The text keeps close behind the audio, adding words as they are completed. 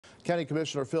County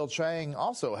Commissioner Chang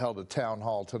also held a town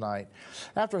hall tonight.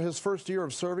 After his first year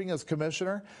of serving as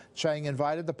commissioner, Chang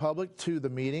invited the public to the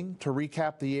meeting to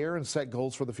recap the year and set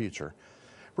goals for the future.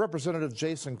 Representative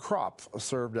Jason Kropf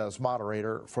served as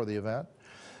moderator for the event.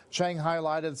 Chang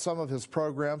highlighted some of his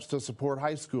programs to support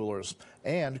high schoolers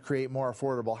and create more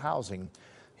affordable housing.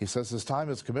 He says his time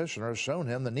as commissioner has shown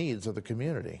him the needs of the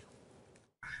community.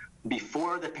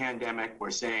 Before the pandemic,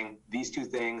 we're saying these two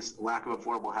things, lack of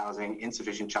affordable housing,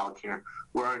 insufficient childcare,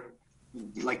 were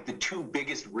like the two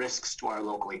biggest risks to our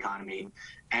local economy.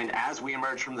 And as we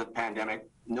emerge from the pandemic,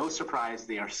 no surprise,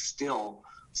 they are still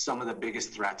some of the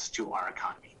biggest threats to our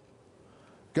economy.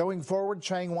 Going forward,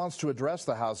 Chang wants to address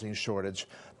the housing shortage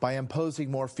by imposing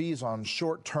more fees on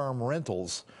short-term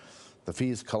rentals. The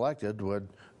fees collected would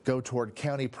go toward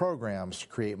county programs to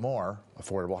create more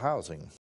affordable housing.